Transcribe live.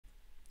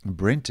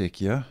BrenTech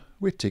here,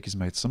 where tech is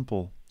made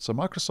simple. So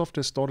Microsoft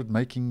has started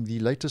making the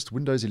latest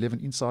Windows 11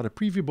 Insider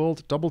Preview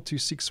build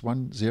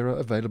 22610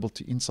 available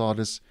to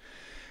insiders,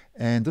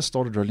 and this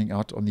started rolling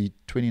out on the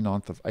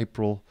 29th of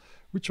April,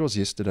 which was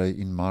yesterday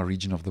in my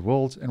region of the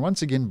world. And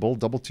once again, build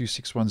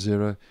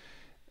 22610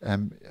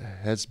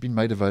 has been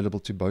made available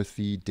to both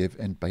the dev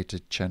and beta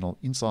channel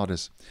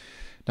insiders.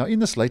 Now, in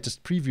this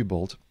latest preview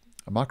build,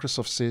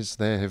 Microsoft says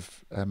they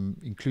have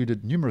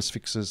included numerous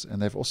fixes,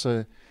 and they've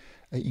also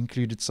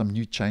included some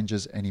new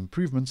changes and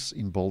improvements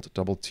in build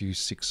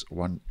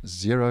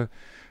 22610,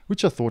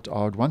 which I thought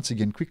I would once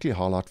again quickly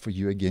highlight for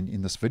you again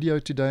in this video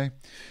today.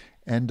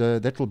 And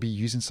that will be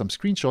using some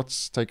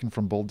screenshots taken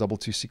from build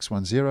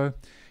 22610,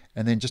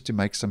 and then just to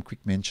make some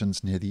quick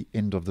mentions near the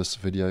end of this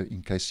video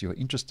in case you're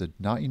interested.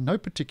 Now, in no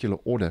particular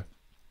order,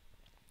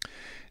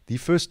 the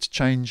first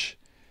change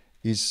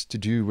is to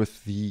do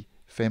with the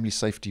family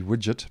safety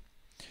widget,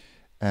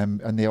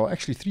 and there are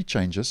actually three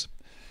changes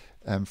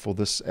for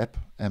this app.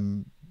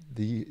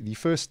 The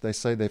first, they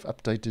say they've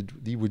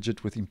updated the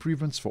widget with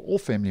improvements for all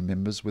family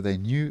members with a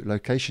new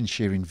location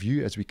sharing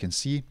view, as we can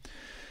see,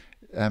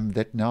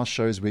 that now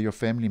shows where your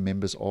family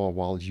members are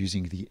while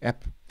using the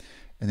app.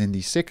 And then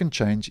the second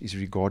change is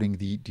regarding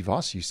the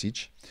device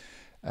usage,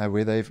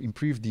 where they've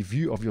improved the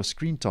view of your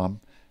screen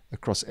time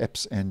across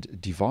apps and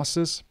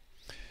devices.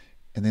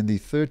 And then the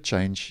third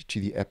change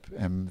to the app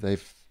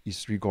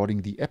is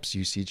regarding the apps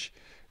usage,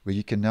 where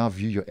you can now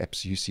view your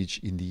apps usage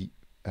in the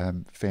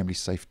family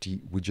safety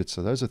widget.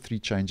 So those are three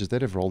changes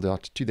that have rolled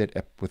out to that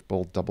app with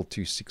build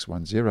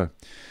 22610.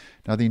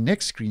 Now, the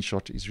next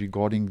screenshot is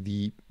regarding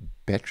the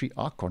battery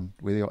icon,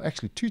 where there are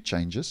actually two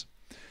changes.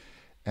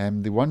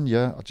 The one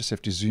here, I'll just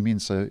have to zoom in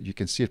so you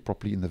can see it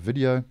properly in the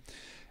video,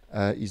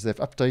 is they've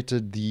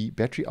updated the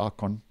battery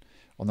icon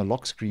on the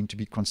lock screen to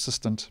be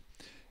consistent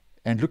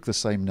and look the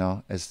same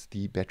now as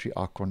the battery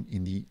icon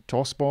in the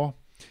taskbar.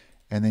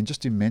 And then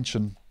just to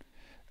mention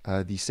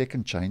the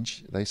second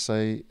change, they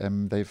say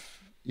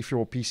if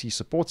your PC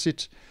supports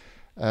it,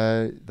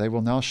 they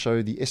will now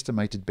show the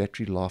estimated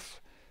battery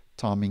life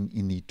timing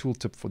in the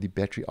tooltip for the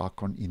battery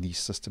icon in the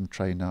system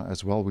tray now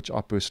as well, which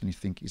I personally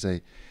think is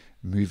a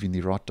move in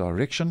the right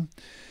direction.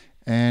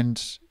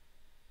 And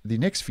the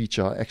next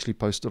feature I actually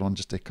posted on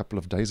just a couple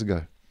of days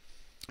ago,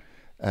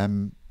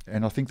 and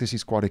I think this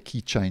is quite a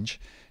key change.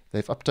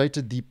 They've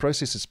updated the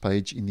processes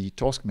page in the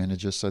task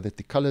manager so that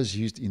the colors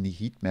used in the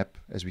heat map,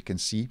 as we can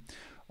see,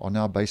 are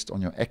now based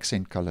on your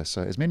accent color.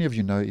 So as many of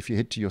you know, if you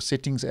head to your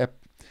settings app,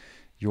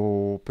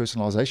 your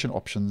personalization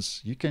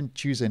options, you can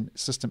choose a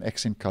system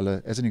accent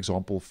color as an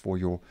example for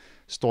your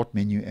start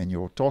menu and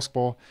your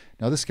taskbar.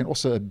 Now, this can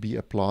also be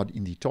applied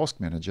in the task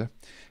manager,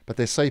 but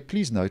they say,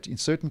 please note, in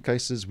certain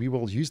cases, we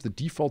will use the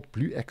default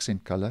blue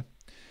accent color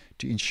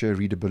to ensure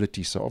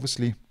readability. So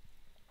obviously,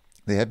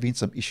 there have been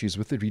some issues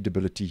with the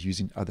readability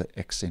using other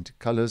accent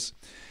colors.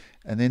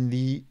 And then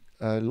the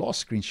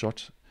last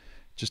screenshot,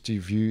 just to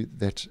view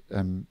that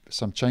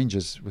some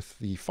changes with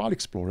the File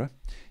Explorer,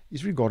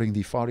 is regarding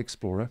the File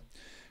Explorer,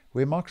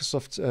 where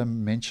Microsoft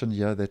mentioned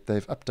here that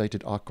they've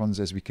updated icons,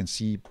 as we can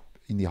see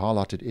in the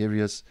highlighted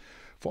areas,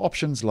 for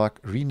options like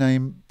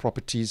rename,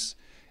 properties,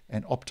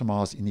 and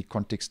optimize in the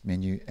context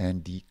menu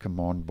and the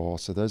command bar.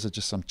 So those are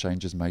just some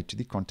changes made to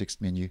the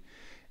context menu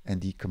and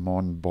the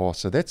command bar.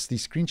 So that's the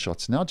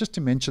screenshots. Now, just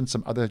to mention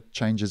some other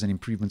changes and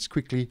improvements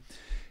quickly,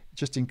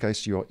 just in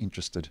case you are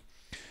interested.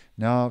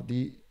 Now,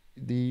 the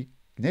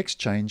next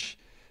change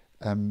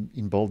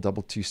in build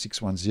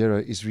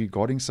 22610 is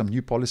regarding some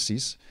new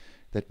policies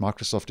that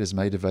Microsoft has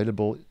made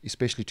available,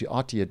 especially to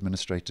IT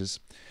administrators,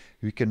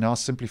 who can now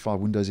simplify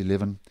Windows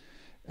 11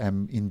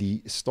 in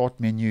the start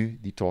menu,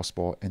 the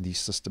taskbar, and the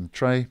system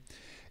tray.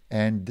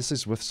 And this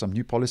is with some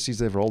new policies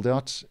they've rolled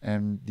out,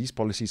 and these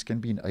policies can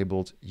be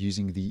enabled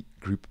using the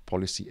group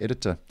policy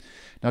editor.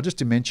 Now, just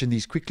to mention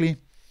these quickly,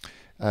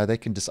 they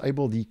can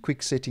disable the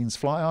quick settings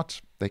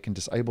flyout. They can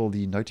disable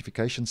the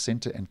notification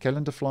center and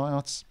calendar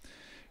flyouts.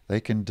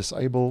 They can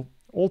disable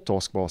all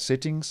taskbar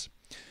settings.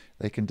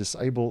 They can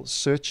disable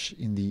search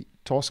in the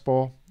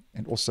taskbar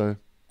and also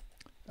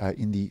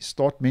in the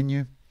start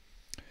menu.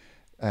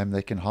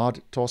 They can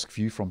hide task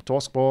view from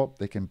taskbar.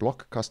 They can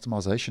block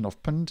customization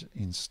of pinned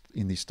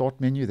in the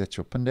start menu. That's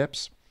your pinned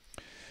apps.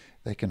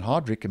 They can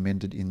hide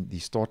recommended in the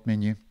start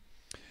menu.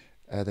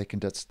 They can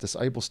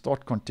disable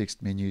start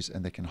context menus,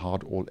 and they can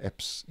hide all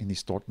apps in the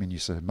start menu.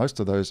 So most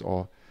of those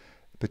are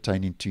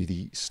pertaining to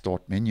the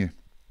start menu.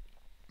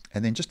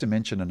 And then just to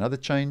mention another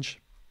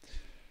change,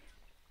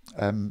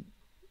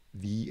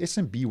 the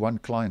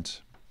SMB1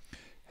 Client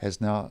has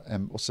now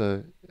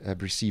also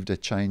received a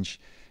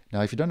change.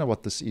 Now, if you don't know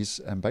what this is,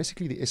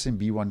 basically the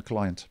SMB1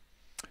 Client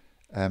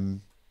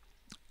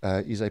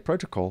is a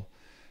protocol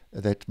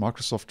that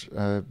Microsoft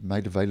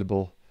made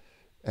available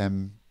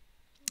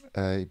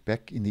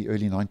back in the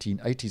early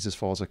 1980s, as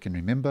far as I can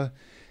remember,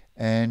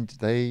 and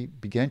they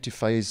began to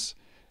phase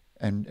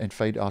and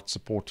fade out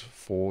support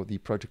for the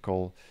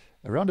protocol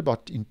around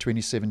about in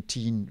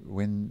 2017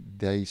 when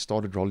they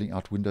started rolling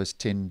out Windows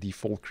 10, the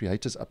Fall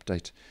Creators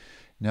Update.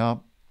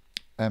 Now,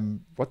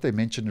 what they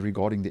mentioned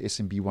regarding the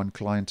SMB1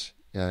 client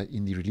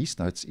in the release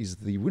notes is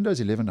the Windows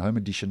 11 Home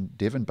Edition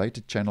dev and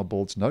beta channel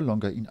builds no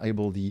longer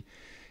enable the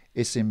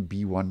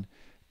SMB1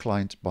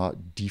 client by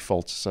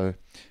default. So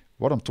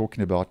what I'm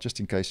talking about, just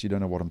in case you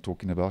don't know what I'm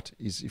talking about,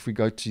 is if we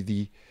go to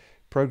the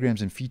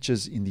programs and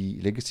features in the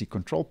legacy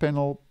control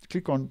panel,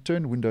 click on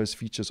turn Windows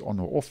features on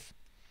or off.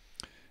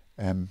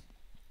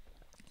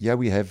 Here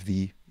we have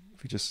if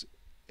we just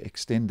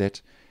extend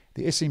that,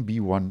 the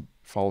SMB1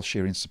 file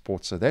sharing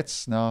support. So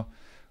that's now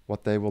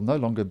what they will no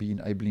longer be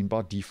enabling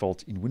by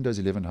default in Windows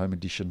 11 Home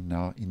Edition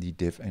now in the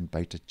dev and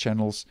beta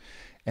channels.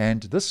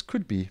 And this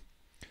could be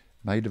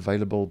made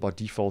available by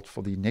default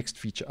for the next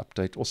feature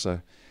update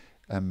also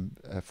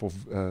for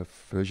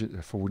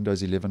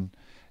Windows 11.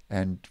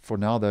 And for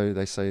now, though,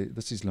 they say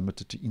this is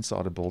limited to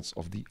insider builds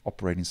of the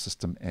operating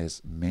system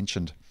as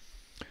mentioned.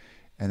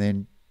 And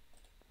then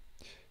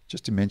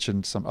just to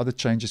mention some other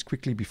changes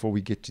quickly before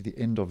we get to the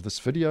end of this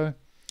video.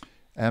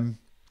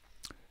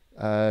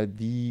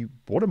 The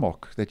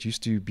watermark that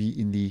used to be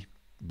in the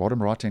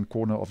bottom right hand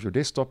corner of your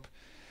desktop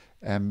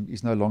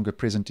is no longer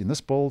present in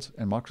this build,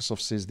 and Microsoft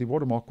says the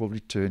watermark will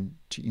return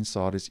to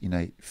insiders in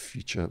a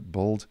future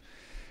build.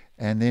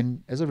 And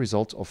then as a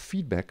result of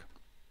feedback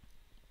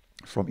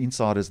from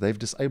insiders, they've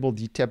disabled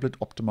the tablet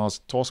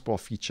optimized taskbar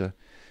feature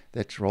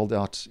that rolled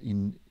out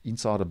in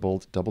insider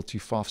build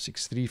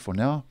 22563 for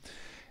now.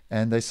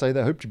 And they say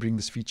they hope to bring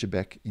this feature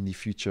back in the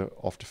future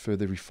after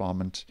further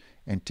refinement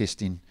and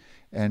testing.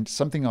 And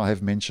something I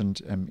have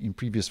mentioned in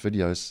previous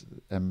videos,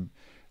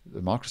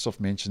 Microsoft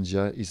mentions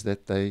here, is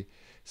that they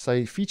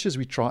say features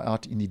we try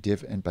out in the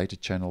dev and beta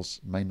channels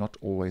may not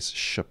always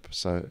ship.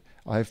 So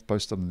I have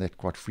posted on that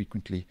quite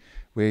frequently,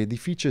 where the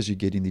features you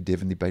get in the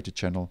dev and the beta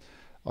channel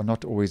are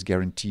not always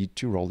guaranteed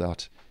to roll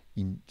out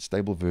in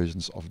stable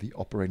versions of the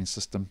operating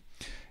system.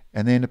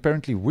 And then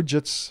apparently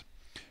widgets,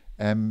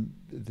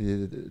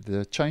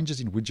 the changes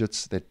in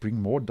widgets that bring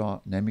more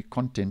dynamic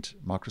content,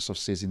 Microsoft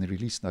says in the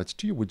release notes,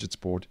 to your widgets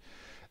board,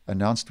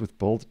 announced with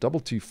build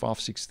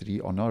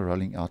 22563, are now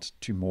rolling out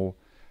to more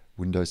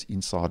Windows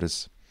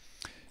insiders.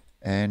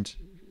 And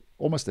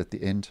almost at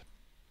the end,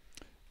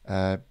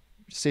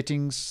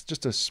 settings,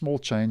 just a small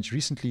change.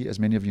 Recently, as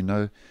many of you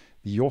know,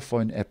 the Your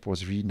Phone app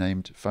was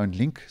renamed Phone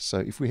Link. So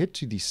if we head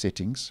to the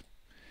settings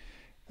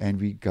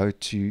and we go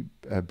to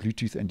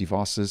Bluetooth and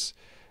devices,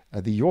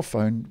 the Your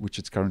Phone, which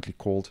it's currently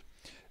called,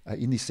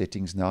 in the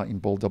settings now in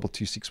build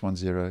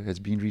 22610 has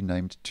been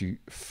renamed to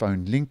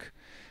Phone Link.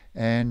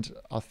 And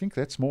I think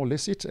that's more or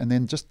less it. And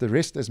then just the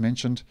rest, as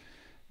mentioned,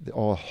 there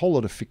are a whole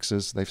lot of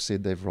fixes they've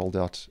said they've rolled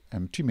out,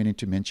 too many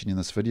to mention in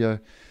this video.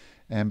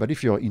 But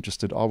if you are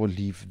interested, I will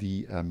leave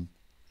the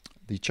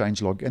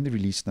changelog and the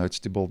release notes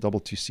to build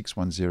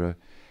 22610.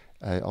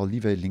 I'll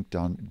leave a link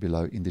down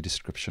below in the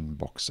description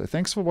box. So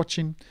thanks for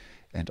watching,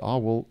 and I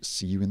will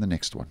see you in the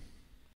next one.